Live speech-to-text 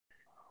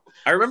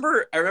I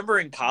remember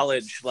in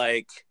college,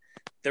 like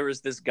there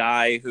was this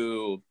guy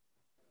who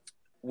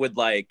would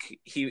like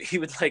he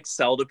would like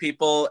sell to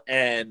people,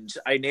 and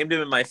I named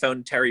him in my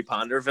phone Terry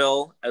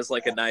Ponderville as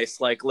like a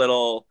nice like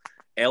little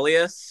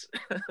alias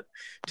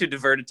to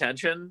divert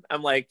attention.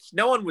 I'm like,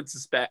 no one would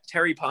suspect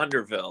Terry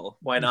Ponderville.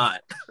 Why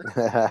not?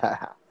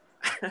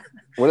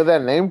 Where did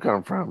that name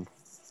come from?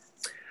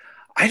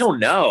 I don't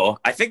know.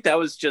 I think that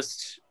was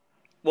just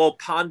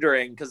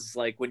pondering, because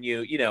like when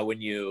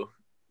you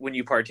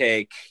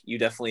partake, you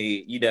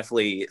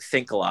definitely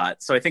think a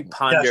lot. So I think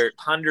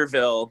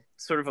Ponderville,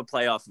 sort of a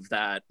play off of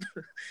that,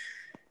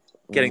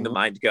 getting the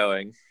mind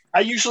going. I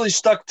usually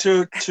stuck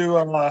to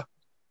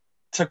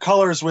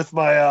colors with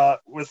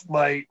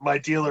my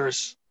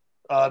dealers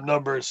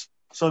numbers.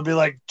 So it'd be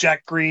like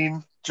Jack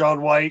Green,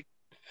 John White,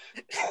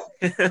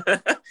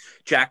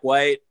 Jack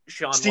White,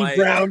 Shawn Steve White.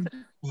 Brown.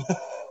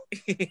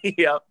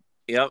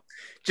 Yep.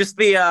 Just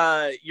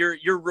the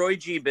your Roy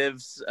G.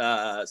 Biv's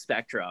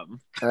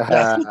spectrum.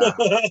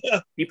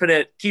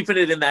 keeping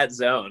it in that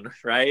zone,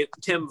 right?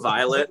 Tim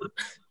Violet.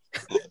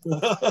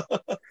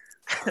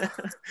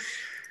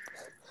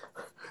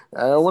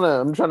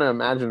 I'm trying to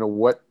imagine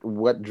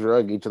what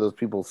drug each of those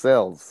people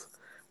sells.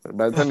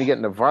 By the time you get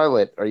into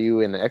Violet, are you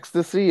in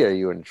ecstasy? Are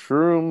you in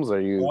shrooms?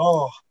 Are you?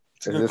 Oh,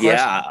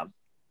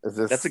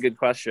 that's a good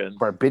question.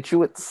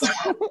 Barbiturates?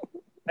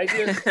 I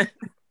just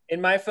in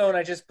my phone,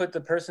 I just put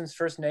the person's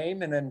first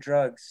name and then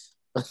drugs.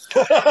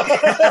 Drug.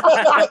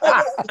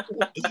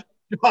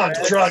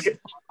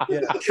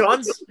 Yeah.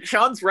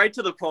 Shawn's right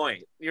to the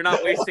point. You're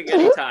not wasting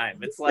any time.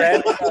 It's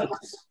like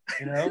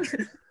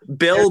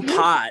Bill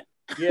Pot.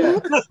 Yeah.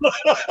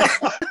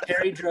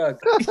 Harry drug.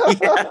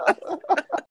 Yeah.